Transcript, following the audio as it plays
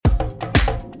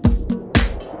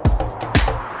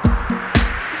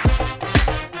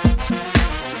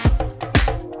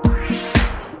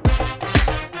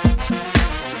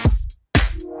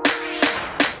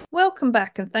welcome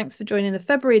back and thanks for joining the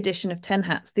February edition of 10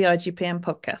 Hats, the IGPM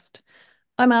podcast.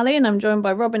 I'm Ali and I'm joined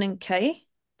by Robin and Kay.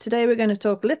 Today we're going to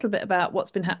talk a little bit about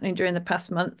what's been happening during the past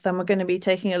month, and we're going to be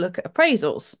taking a look at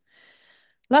appraisals.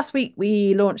 Last week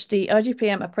we launched the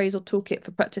IGPM appraisal toolkit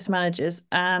for practice managers,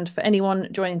 and for anyone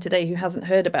joining today who hasn't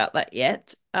heard about that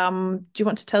yet, do you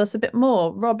want to tell us a bit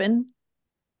more? Robin,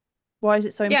 why is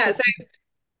it so Yeah, so important?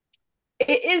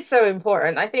 it is so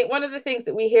important. I think one of the things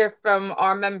that we hear from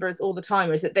our members all the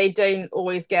time is that they don't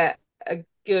always get a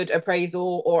good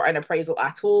appraisal or an appraisal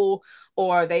at all,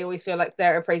 or they always feel like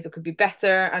their appraisal could be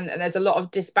better. And there's a lot of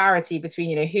disparity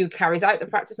between, who carries out the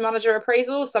practice manager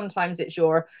appraisal. Sometimes it's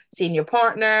your senior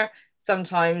partner.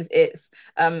 Sometimes it's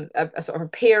a sort of a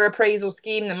peer appraisal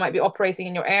scheme that might be operating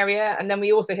in your area. And then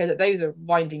we also hear that those are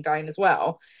winding down as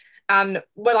well. And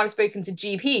when I've spoken to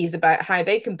GPs about how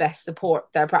they can best support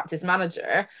their practice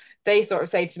manager, they sort of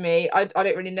say to me, I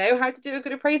don't really know how to do a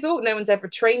good appraisal. No one's ever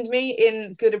trained me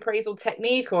in good appraisal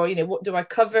technique, or, what do I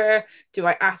cover? Do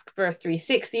I ask for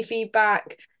 360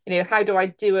 feedback? How do I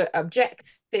do it,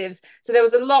 objectives? So there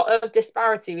was a lot of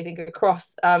disparity, we think,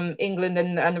 across England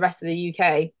and the rest of the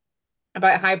UK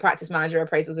about how practice manager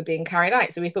appraisals are being carried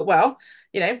out. So we thought, well,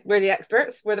 we're the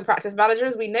experts, we're the practice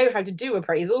managers, we know how to do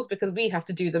appraisals because we have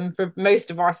to do them for most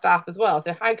of our staff as well.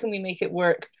 So how can we make it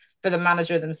work for the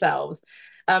manager themselves?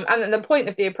 And then the point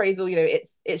of the appraisal,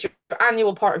 it's your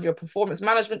annual part of your performance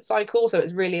management cycle. So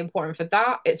it's really important for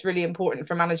that. It's really important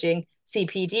for managing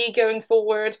CPD going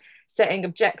forward, setting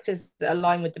objectives that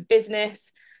align with the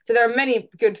business. So there are many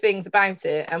good things about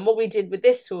it. And what we did with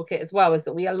this toolkit as well is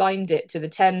that we aligned it to the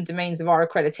 10 domains of our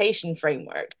accreditation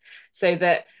framework, so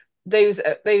that those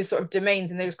sort of domains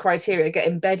and those criteria get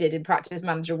embedded in practice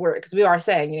manager work. Because we are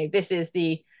saying, this is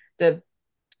the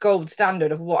gold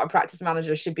standard of what a practice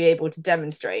manager should be able to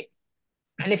demonstrate.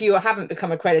 And if you haven't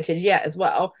become accredited yet as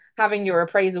well, having your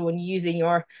appraisal and using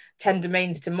your 10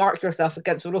 domains to mark yourself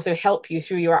against will also help you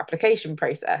through your application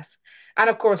process. And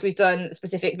of course, we've done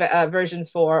specific versions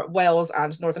for Wales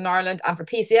and Northern Ireland and for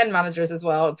PCN managers as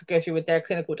well to go through with their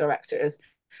clinical directors.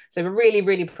 So we're really,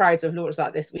 really proud to have launched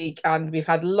that this week, and we've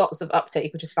had lots of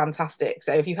uptake, which is fantastic.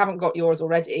 So if you haven't got yours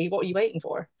already, what are you waiting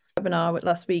for? Webinar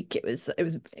last week, it was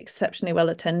exceptionally well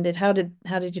attended. How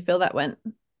did you feel that went?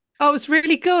 Oh, it was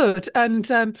really good.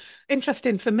 And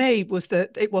interesting for me was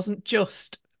that it wasn't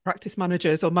just practice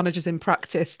managers or managers in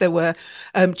practice. There were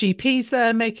GPs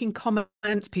there making comments,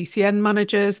 PCN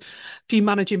managers, a few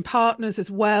managing partners as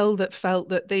well that felt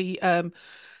that the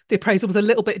appraisal was a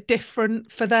little bit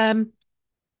different for them.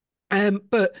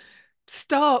 But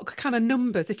stark kind of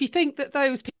numbers. If you think that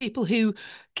those people who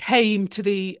came to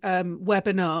the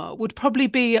webinar would probably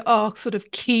be our sort of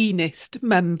keenest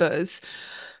members,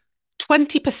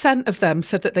 20% of them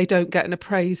said that they don't get an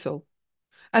appraisal.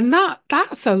 And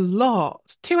that's a lot.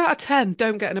 2 out of 10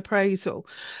 don't get an appraisal.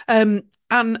 And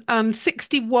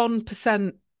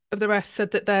 61% of the rest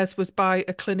said that theirs was by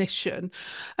a clinician.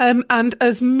 And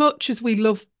as much as we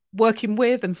love working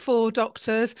with and for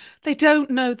doctors, they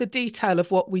don't know the detail of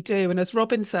what we do. And as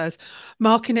Robin says,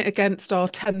 marking it against our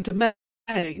 10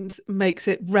 domains makes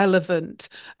it relevant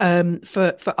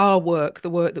for our work, the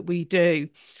work that we do.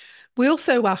 We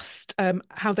also asked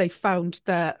how they found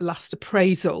their last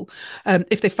appraisal,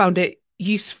 if they found it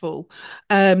useful.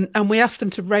 And we asked them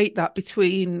to rate that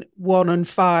between 1 and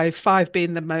 5, 5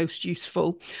 being the most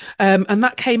useful. And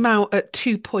that came out at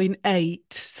 2.8,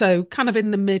 so kind of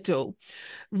in the middle.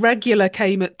 Regular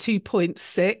came at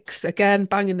 2.6, again,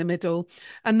 bang in the middle.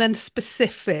 And then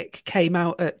specific came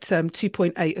out at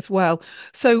 2.8 as well.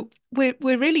 So we're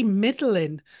really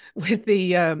middling with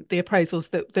the appraisals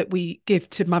that we give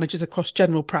to managers across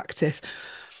general practice.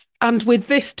 And with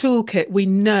this toolkit, we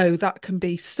know that can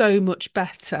be so much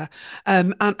better,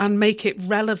 and make it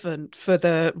relevant for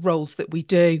the roles that we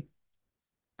do.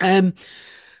 Um,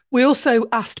 we also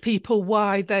asked people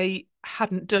why they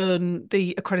hadn't done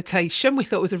the accreditation. We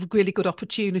thought it was a really good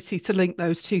opportunity to link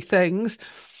those two things.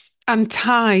 And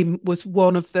time was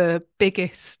one of the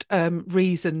biggest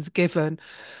reasons given.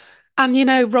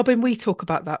 And Robin, we talk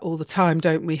about that all the time,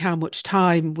 don't we? How much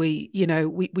time we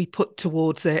put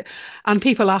towards it. And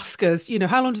people ask us,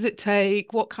 how long does it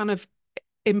take? What kind of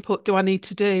input do I need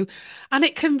to do? And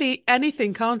it can be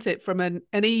anything, can't it? From an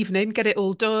evening, get it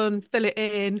all done, fill it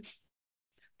in,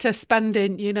 to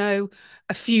spending,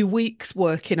 a few weeks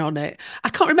working on it. I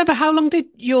can't remember, how long did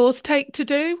yours take to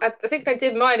do? I think I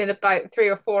did mine in about 3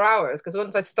 or 4 hours, because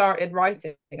once I started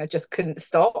writing, I just couldn't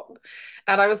stop.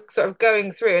 And I was sort of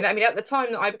going through. And I mean, at the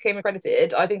time that I became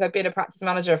accredited, I think I'd been a practice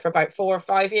manager for about 4 or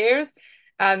 5 years.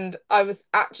 And I was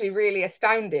actually really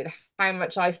astounded how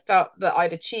much I felt that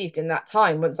I'd achieved in that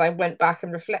time once I went back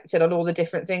and reflected on all the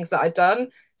different things that I'd done.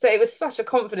 So it was such a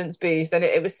confidence boost, and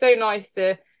it was so nice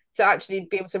to actually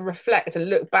be able to reflect and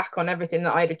look back on everything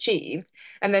that I'd achieved,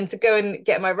 and then to go and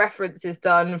get my references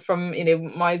done from, you know,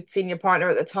 my senior partner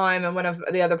at the time and one of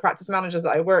the other practice managers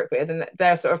that I work with, and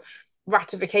their sort of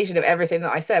ratification of everything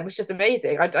that I said was just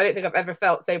amazing. I don't think I've ever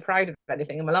felt so proud of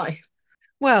anything in my life.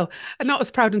 Well, and not as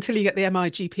proud until you get the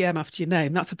MIGPM after your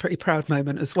name. That's a pretty proud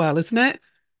moment as well, isn't it?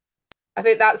 I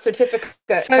think that certificate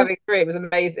So, coming through was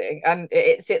amazing, and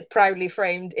it sits proudly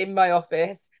framed in my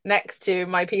office next to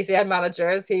my PCN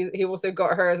managers, who also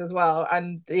got hers as well.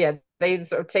 And yeah, they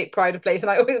sort of take pride of place, and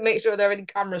I always make sure they're in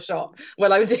camera shot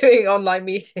when I'm doing online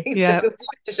meetings, just yeah.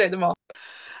 to show them off.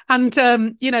 And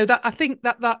you know that I think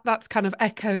that's kind of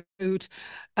echoed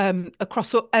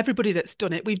across everybody that's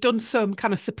done it. We've done some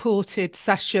kind of supported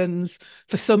sessions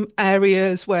for some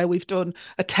areas where we've done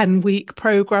a 10-week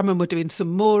program, and we're doing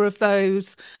some more of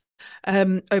those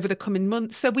over the coming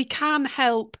months. So we can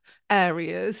help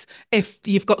areas if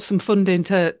you've got some funding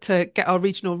to get our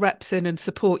regional reps in and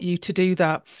support you to do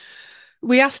that.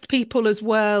 We asked people as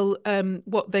well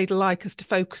what they'd like us to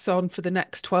focus on for the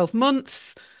next 12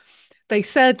 months. They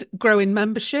said growing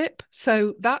membership.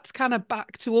 So that's kind of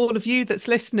back to all of you that's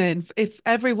listening. If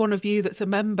every one of you that's a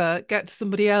member gets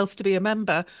somebody else to be a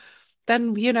member,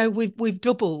 then you know we've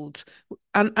doubled,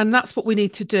 and that's what we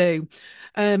need to do.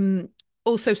 Um,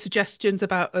 Also suggestions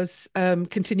about us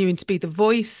continuing to be the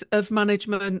voice of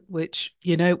management, which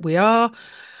you know we are,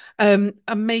 and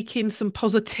making some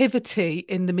positivity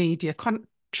in the media,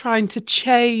 trying to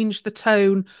change the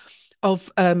tone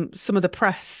of some of the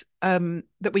press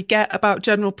that we get about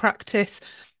general practice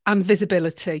and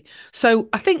visibility. So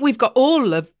I think we've got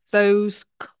all of those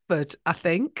covered, I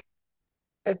think.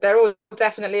 They're all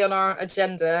definitely on our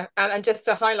agenda. And just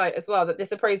to highlight as well that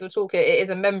this appraisal toolkit, it is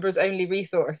a members only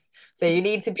resource. So you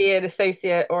need to be an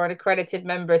associate or an accredited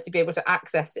member to be able to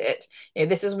access it. You know,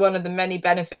 this is one of the many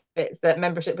benefits that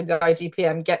membership with the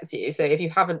IGPM gets you. So if you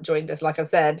haven't joined us, like I've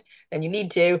said, then you need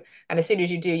to. And as soon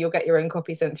as you do, you'll get your own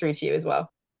copy sent through to you as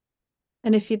well.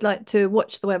 And if you'd like to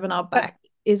watch the webinar back,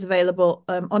 it is available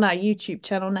on our YouTube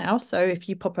channel now. So if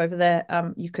you pop over there,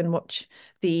 you can watch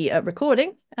the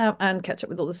recording and catch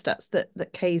up with all the stats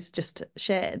that Kay's just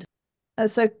shared.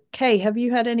 So Kay, have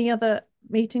you had any other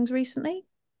meetings recently?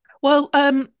 Well,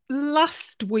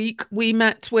 last week we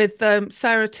met with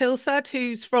Sarah Tilsad,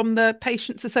 who's from the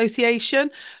Patients Association.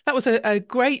 That was a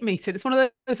great meeting. It's one of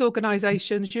those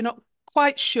organisations you're not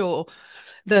quite sure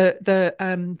the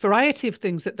variety of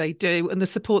things that they do and the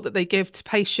support that they give to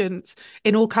patients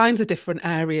in all kinds of different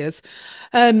areas.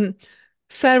 Um,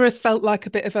 Sarah felt like a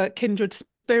bit of a kindred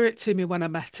spirit to me when I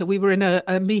met her. We were in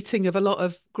a meeting of a lot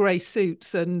of grey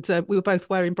suits, and we were both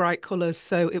wearing bright colours,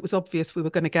 so it was obvious we were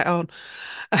going to get on.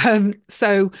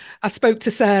 So I spoke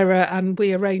to Sarah, and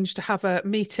we arranged to have a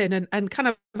meeting and kind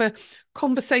of a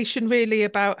conversation really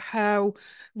about how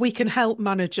we can help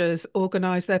managers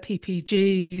organise their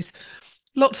PPGs.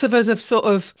 Lots of us have sort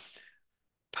of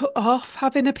put off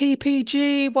having a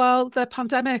PPG while the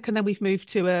pandemic, and then we've moved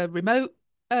to a remote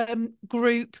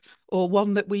group or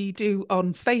one that we do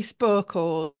on Facebook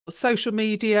or social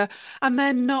media, and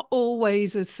they're not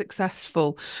always as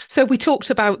successful. So we talked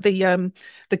about the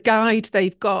guide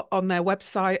they've got on their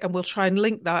website, and we'll try and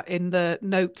link that in the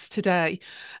notes today.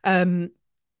 Um,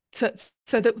 to,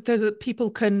 so that people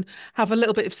can have a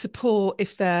little bit of support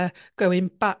if they're going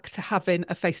back to having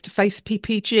a face-to-face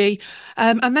PPG.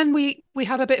 And then we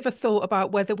had a bit of a thought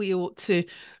about whether we ought to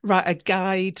write a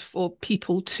guide for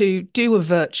people to do a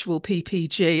virtual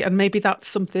PPG, and maybe that's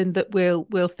something that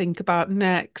we'll think about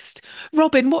next.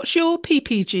 Robin, what's your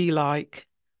PPG like?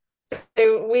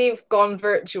 So we've gone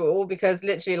virtual because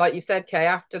literally, like you said, Kay,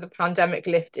 after the pandemic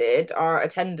lifted, our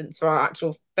attendance for our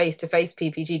actual face-to-face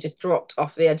PPG just dropped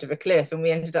off the edge of a cliff, and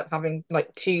we ended up having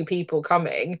like two people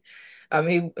coming,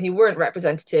 who weren't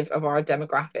representative of our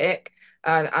demographic,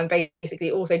 and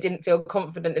basically also didn't feel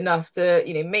confident enough to,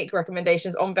 you know, make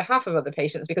recommendations on behalf of other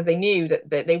patients because they knew that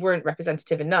they weren't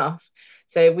representative enough.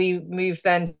 So we moved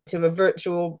then to a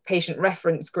virtual patient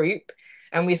reference group,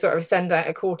 and we sort of send out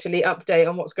a quarterly update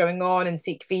on what's going on and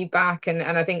seek feedback. And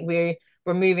I think we're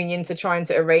moving into trying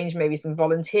to arrange maybe some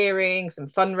volunteering, some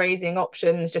fundraising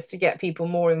options just to get people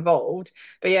more involved.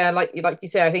 But yeah, like you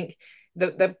say, I think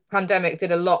the pandemic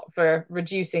did a lot for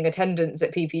reducing attendance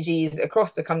at PPGs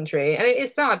across the country. And it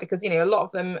is sad because, you know, a lot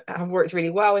of them have worked really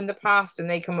well in the past and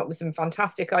they come up with some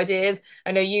fantastic ideas.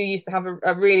 I know you used to have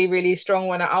a really, really strong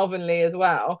one at Alvanley as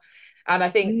well. And I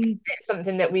think Mm. it's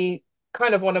something that we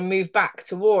kind of want to move back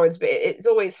towards, but it's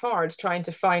always hard trying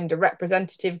to find a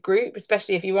representative group,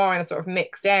 especially if you are in a sort of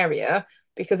mixed area,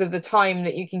 because of the time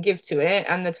that you can give to it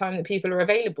and the time that people are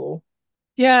available.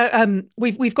 Yeah,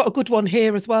 we've got a good one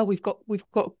here as well. We've got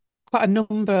quite a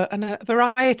number and a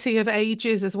variety of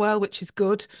ages as well, which is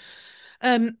good.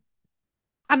 Um,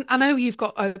 and I know you've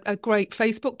got a great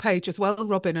Facebook page as well,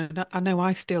 Robin, and I know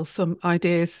I steal some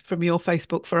ideas from your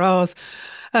Facebook for ours.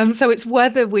 So it's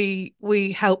whether we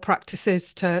help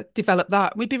practices to develop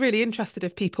that. We'd be really interested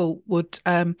if people would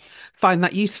find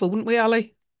that useful, wouldn't we,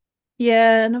 Ali?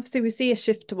 Yeah, and obviously we see a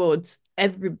shift towards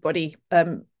everybody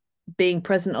being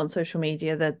present on social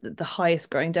media. The highest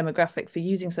growing demographic for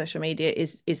using social media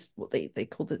is what they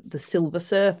call the silver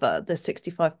surfer. The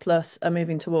 65 plus are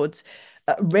moving towards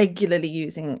regularly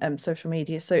using social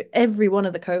media. So every one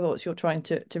of the cohorts you're trying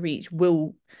to reach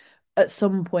will at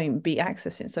some point be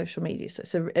accessing social media. So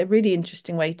it's a really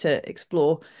interesting way to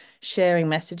explore sharing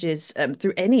messages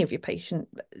through any of your patient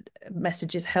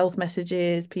messages, health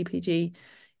messages, PPG.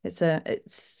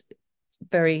 It's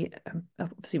very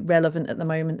obviously relevant at the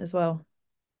moment as well.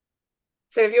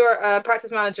 So if you're a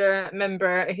practice manager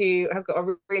member who has got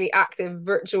a really active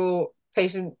virtual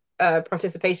patient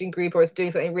participation group or is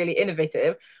doing something really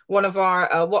innovative, one of our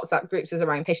WhatsApp groups is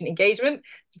around patient engagement.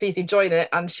 So please do join it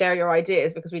and share your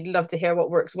ideas because we'd love to hear what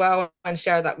works well and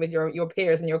share that with your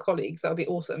peers and your colleagues. That would be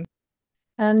awesome.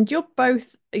 And you're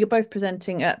both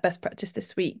presenting at Best Practice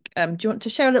this week. Do you want to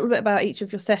share a little bit about each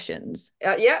of your sessions?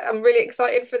 Yeah, I'm really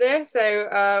excited for this.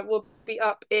 So we'll be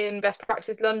up in Best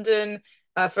Practice London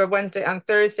for Wednesday and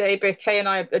Thursday. Both Kay and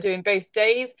I are doing both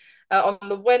days. On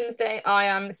the Wednesday, I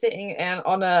am sitting in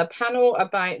on a panel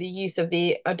about the use of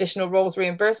the additional roles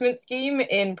reimbursement scheme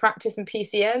in practice and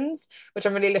PCNs, which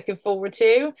I'm really looking forward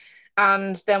to.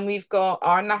 And then we've got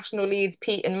our national leads,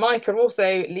 Pete and Mike, are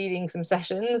also leading some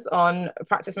sessions on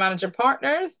practice manager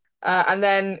partners. And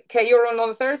then Kay, you're on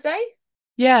the Thursday?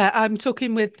 Yeah, I'm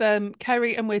talking with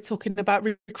Kerry, and we're talking about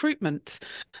recruitment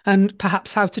and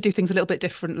perhaps how to do things a little bit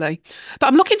differently. But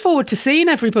I'm looking forward to seeing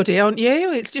everybody, aren't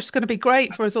you? It's just going to be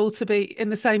great for us all to be in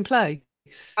the same place.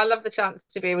 I love the chance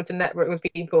to be able to network with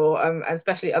people, and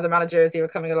especially other managers who are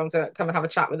coming along to come and have a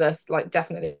chat with us. Like,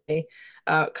 definitely,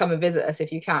 come and visit us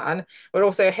if you can. We're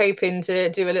also hoping to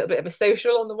do a little bit of a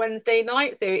social on the Wednesday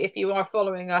night. So if you are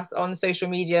following us on social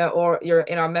media or you're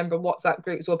in our member WhatsApp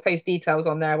groups, we'll post details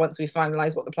on there once we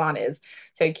finalize what the plan is.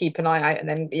 So keep an eye out, and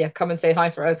then yeah, come and say hi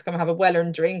for us. Come have a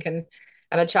well-earned drink and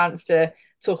a chance to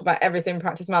talk about everything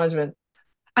practice management.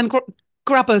 And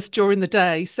grab us during the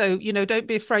day. So, don't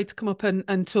be afraid to come up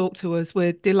and talk to us.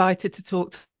 We're delighted to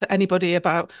talk to anybody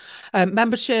about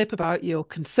membership, about your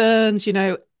concerns,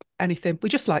 anything. We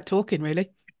just like talking,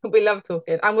 really. We love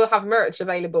talking, and we'll have merch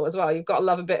available as well. You've got to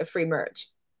love a bit of free merch.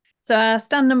 So our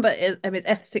stand number is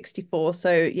F64.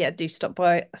 So yeah, do stop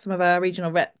by. Some of our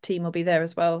regional rep team will be there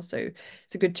as well. So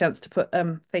it's a good chance to put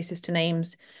faces to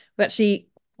names. We're actually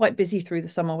quite busy through the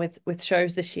summer with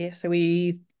shows this year. So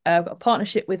we've got a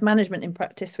partnership with Management in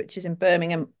Practice, which is in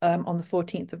Birmingham on the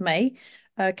 14th of May.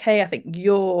 Kay, I think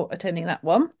you're attending that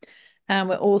one. And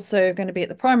we're also going to be at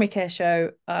the Primary Care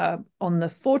Show on the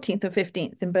 14th and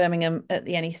 15th in Birmingham at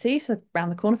the NEC, so around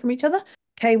the corner from each other.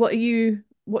 Kay,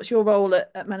 what's your role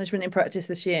at Management in Practice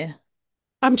this year?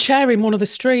 I'm chairing one of the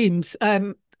streams.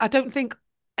 I don't think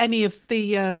any of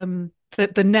the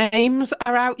names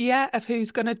are out yet of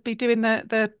who's going to be doing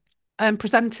the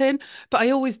presenting, but I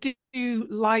always do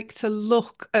like to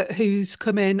look at who's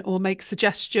come in or make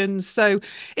suggestions. So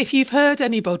if you've heard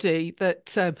anybody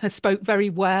that has spoke very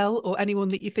well, or anyone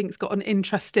that you think's got an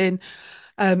interesting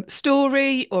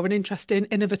story or an interesting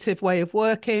innovative way of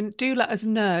working, do let us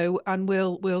know, and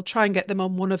we'll try and get them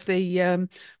on one of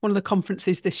the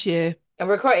conferences this year. And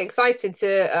we're quite excited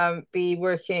to be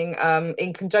working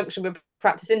in conjunction with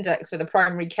Practice Index for the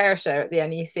primary care show at the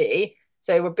NEC.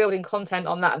 So we're building content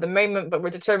on that at the moment, but we're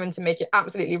determined to make it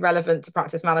absolutely relevant to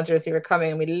practice managers who are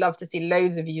coming. And we'd love to see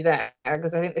loads of you there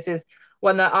because I think this is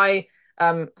one that I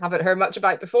haven't heard much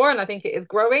about before, and I think it is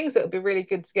growing. So it'd be really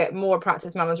good to get more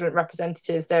practice management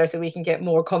representatives there, so we can get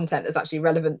more content that's actually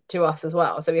relevant to us as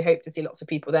well. So we hope to see lots of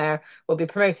people there. We'll be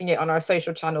promoting it on our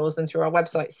social channels and through our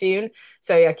website soon.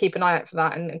 So yeah, keep an eye out for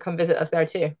that and come visit us there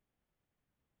too.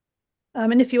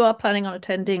 And if you are planning on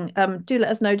attending, do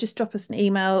let us know. Just drop us an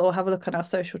email or have a look on our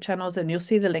social channels, and you'll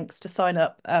see the links to sign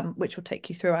up, which will take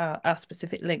you through our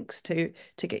specific links to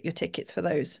get your tickets for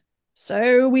those.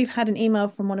 So we've had an email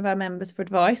from one of our members for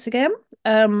advice again.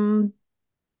 Robin,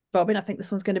 I think this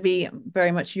one's going to be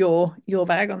very much your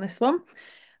bag on this one.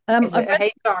 Is it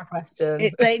a HR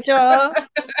question? It's HR.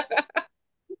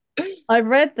 I've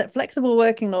read that flexible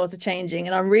working laws are changing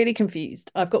and I'm really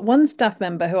confused. I've got one staff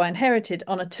member who I inherited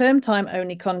on a term time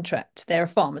only contract. They're a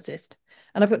pharmacist.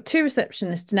 And I've got two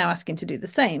receptionists now asking to do the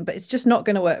same, but it's just not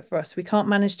going to work for us. We can't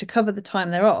manage to cover the time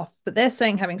they're off. But they're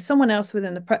saying having someone else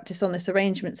within the practice on this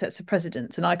arrangement sets a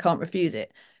precedent and I can't refuse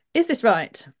it. Is this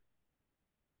right?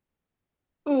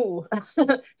 Ooh.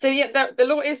 So yeah, the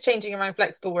law is changing around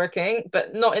flexible working,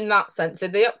 but not in that sense. So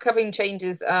the upcoming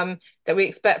changes that we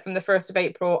expect from the 1st of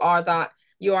April are that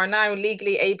you are now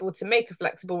legally able to make a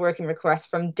flexible working request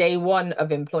from day one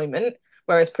of employment,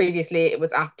 whereas previously it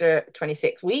was after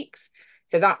 26 weeks.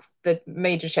 So that's the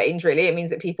major change, really. It means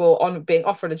that people on being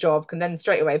offered a job can then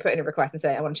straight away put in a request and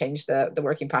say, I want to change the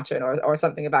working pattern or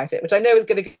something about it, which I know is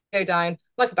going to go down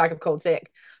like a bag of cold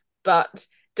sick. But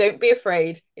don't be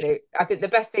afraid. I think the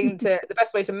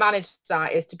best way to manage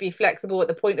that is to be flexible at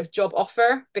the point of job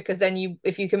offer, because then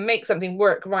if you can make something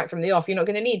work right from the off, you're not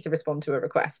going to need to respond to a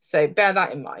request. So bear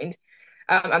that in mind.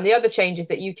 And the other change is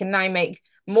that you can now make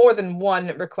more than one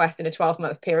request in a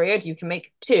 12-month period. You can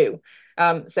make two.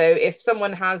 So if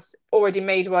someone has already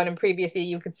made one and previously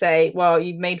you could say, well,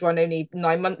 you made one only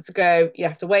 9 months ago, you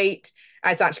have to wait.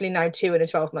 It's actually now two in a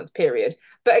 12-month period.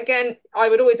 But again, I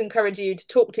would always encourage you to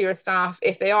talk to your staff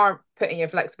if they are putting a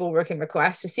flexible working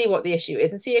request to see what the issue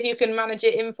is and see if you can manage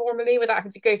it informally without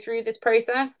having to go through this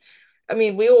process. I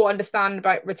mean, we all understand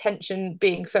about retention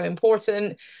being so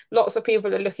important. Lots of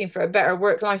people are looking for a better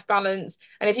work-life balance.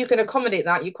 And if you can accommodate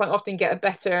that, you quite often get a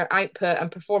better output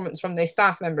and performance from those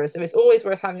staff members. So it's always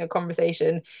worth having a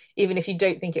conversation, even if you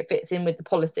don't think it fits in with the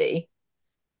policy.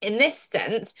 In this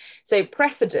sense, so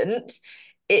precedent,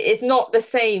 it is not the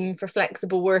same for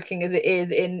flexible working as it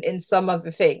is in some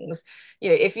other things.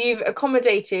 If you've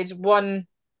accommodated one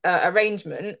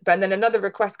arrangement, but then another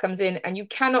request comes in and you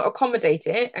cannot accommodate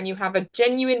it and you have a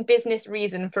genuine business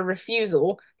reason for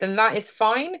refusal, then that is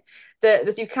fine.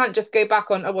 That you can't just go back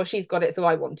on, oh, well, she's got it, so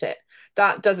I want it.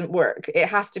 That doesn't work. It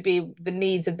has to be the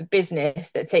needs of the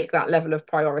business that take that level of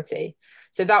priority.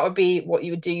 So that would be what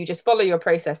you would do. You just follow your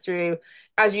process through.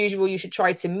 As usual, you should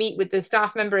try to meet with the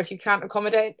staff member if you can't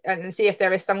accommodate and see if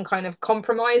there is some kind of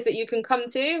compromise that you can come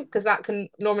to, because that can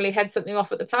normally head something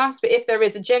off at the pass. But if there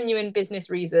is a genuine business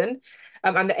reason,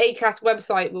 and the ACAS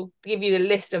website will give you the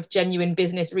list of genuine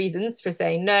business reasons for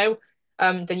saying no,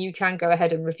 then you can go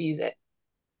ahead and refuse it.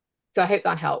 So I hope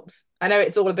that helps. I know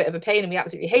it's all a bit of a pain and we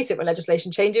absolutely hate it when legislation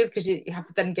changes because you have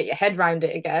to then get your head around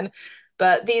it again.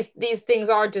 But these things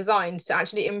are designed to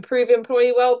actually improve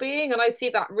employee well-being. And I see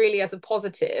that really as a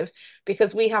positive,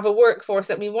 because we have a workforce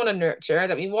that we want to nurture,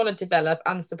 that we want to develop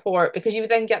and support, because you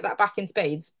then get that back in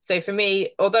spades. So for me,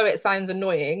 although it sounds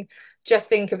annoying, just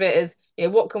think of it as,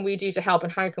 what can we do to help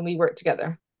and how can we work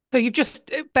together? So you've just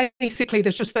basically,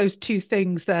 there's just those two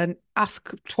things then: ask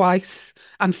twice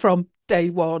and from day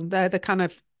one. They're the kind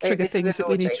of trigger Those are the things that law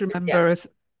we need to changes, yeah. remember as,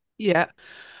 yeah.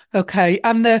 Okay.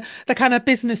 And the kind of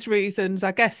business reasons,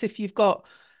 I guess if you've got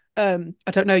I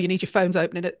don't know, you need your phones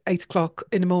opening at 8 o'clock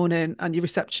in the morning and your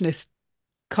receptionist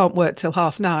can't work till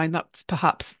 9:30, that's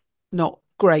perhaps not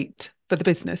great for the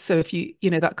business. So if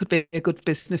that could be a good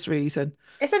business reason.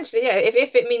 Essentially, yeah.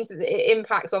 If it means that it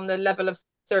impacts on the level of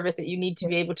service that you need to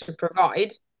be able to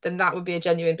provide, then that would be a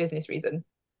genuine business reason.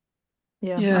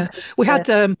 Yeah. Yeah. Okay. We Yeah.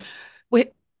 had we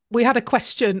we had a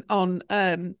question on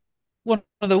one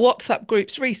of the WhatsApp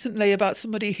groups recently about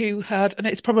somebody who had, and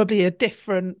it's probably a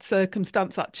different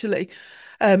circumstance actually.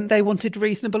 They wanted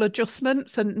reasonable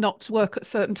adjustments and not to work at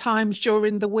certain times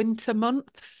during the winter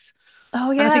months.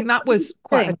 Oh And I yeah, think that that's was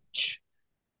quite interesting.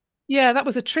 yeah, that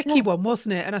was a tricky Yeah. one,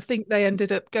 wasn't it? And I think they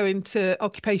ended up going to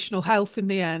occupational health in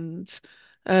the end,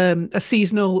 a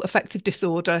seasonal affective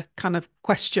disorder kind of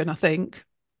question, I think.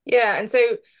 Yeah, and so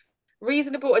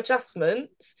reasonable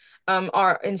adjustments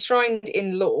are enshrined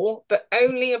in law, but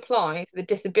only apply to the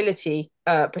disability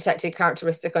protected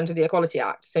characteristic under the Equality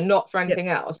Act, so not for Yeah. anything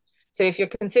else. So if you're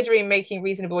considering making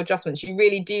reasonable adjustments, you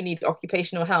really do need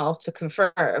occupational health to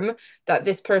confirm that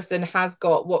this person has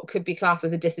got what could be classed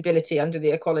as a disability under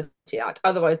the Equality Act.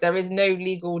 Otherwise, there is no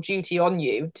legal duty on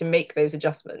you to make those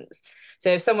adjustments.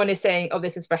 So if someone is saying, oh,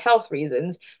 this is for health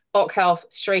reasons, Oc Health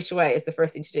straight away is the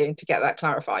first thing to do to get that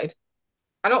clarified.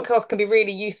 And Health can be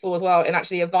really useful as well in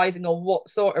actually advising on what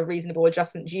sort of reasonable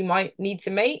adjustments you might need to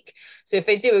make. So if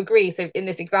they do agree, so in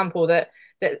this example that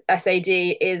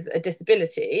SAD is a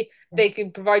disability, they can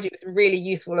provide you with some really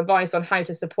useful advice on how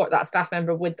to support that staff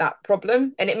member with that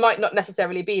problem. And it might not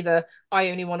necessarily be I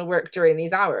only want to work during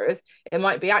these hours. It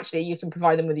might be actually you can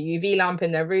provide them with a UV lamp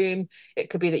in their room.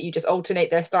 It could be that you just alternate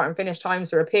their start and finish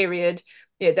times for a period.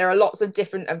 there are lots of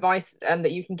different advice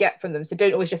that you can get from them. So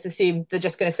don't always just assume they're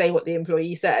just going to say what the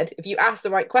employee said. If you ask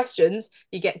the right questions,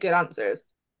 you get good answers.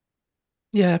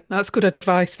 Yeah, that's good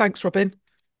advice. Thanks, Robin.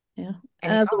 Yeah.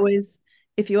 As Anytime. always,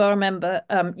 if you are a member,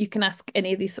 you can ask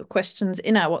any of these sort of questions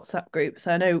in our WhatsApp group.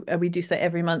 So I know we do say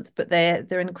every month, but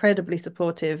they're incredibly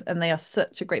supportive and they are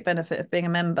such a great benefit of being a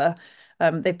member.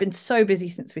 They've been so busy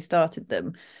since we started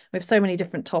them with so many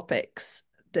different topics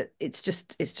that it's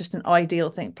just an ideal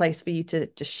place for you to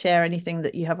just share anything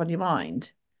that you have on your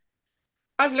mind.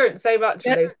 I've learned so much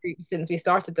from Yeah, those groups since we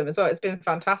started them as well. It's been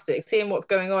fantastic seeing what's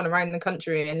going on around the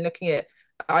country and looking at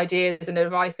ideas and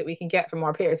advice that we can get from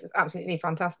our peers. It's absolutely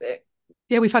fantastic.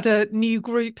 yeah, we've had a new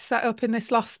group set up in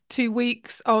this last 2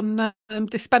 weeks on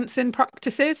dispensing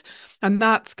practices, and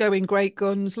that's going great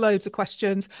guns, loads of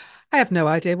questions. I have no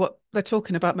idea what they're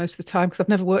talking about most of the time because I've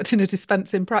never worked in a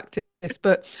dispensing practice,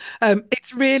 but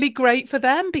it's really great for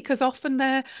them because often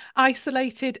they're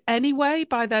isolated anyway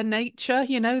by their nature.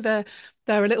 They're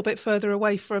a little bit further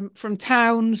away from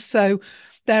towns, so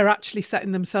they're actually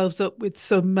setting themselves up with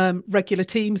some regular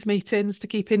Teams meetings to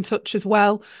keep in touch as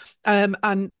well.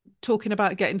 And talking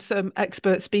about getting some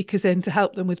expert speakers in to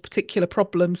help them with particular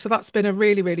problems. So that's been a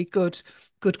really, really good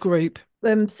group.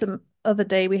 Some other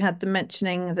day we had them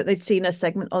mentioning that they'd seen a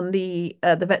segment on the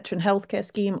veteran healthcare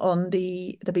scheme on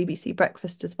the BBC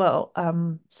Breakfast as well.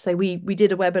 So we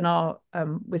did a webinar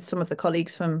with some of the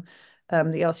colleagues from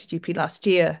the RCGP last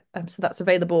year. So that's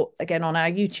available again on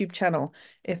our YouTube channel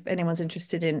if anyone's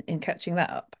interested in catching that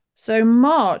up. So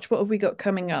March, what have we got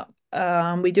coming up?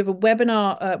 We do have a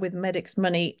webinar with Medics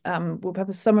Money. We'll have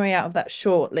a summary out of that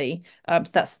shortly. So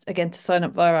that's again to sign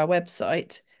up via our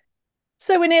website.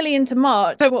 So we're nearly into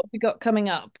March. So, What have we got coming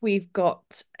up? We've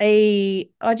got a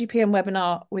IGPM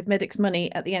webinar with Medics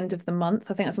Money at the end of the month.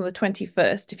 I think that's on the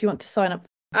 21st. If you want to sign up.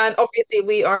 and obviously,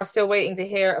 we are still waiting to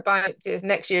hear about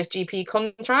next year's GP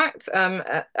contract.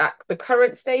 At the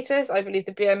current status, I believe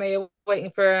the BMA are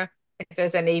waiting for if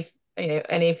there's any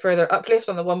further uplift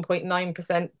on the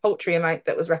 1.9% poultry amount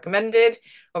that was recommended.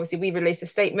 Obviously, we released a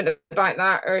statement about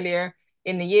that earlier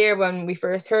in the year when we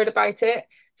first heard about it.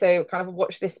 So kind of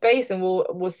watch this space and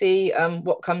we'll see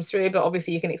what comes through. But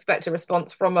obviously you can expect a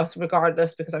response from us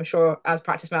regardless, because I'm sure as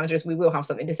practice managers we will have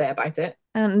something to say about it.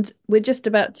 And we're just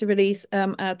about to release our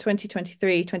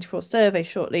 2023-24 survey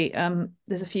shortly.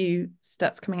 There's a few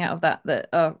stats coming out of that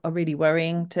are really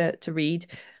worrying to read.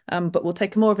 But we'll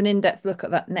take more of an in-depth look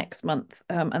at that next month,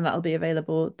 and that'll be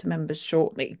available to members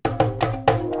shortly.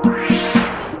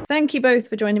 Thank you both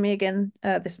for joining me again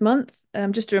this month.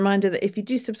 Just a reminder that if you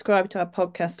do subscribe to our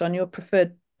podcast on your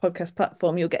preferred podcast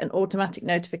platform, you'll get an automatic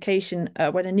notification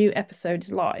when a new episode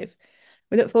is live.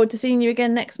 We look forward to seeing you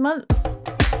again next month.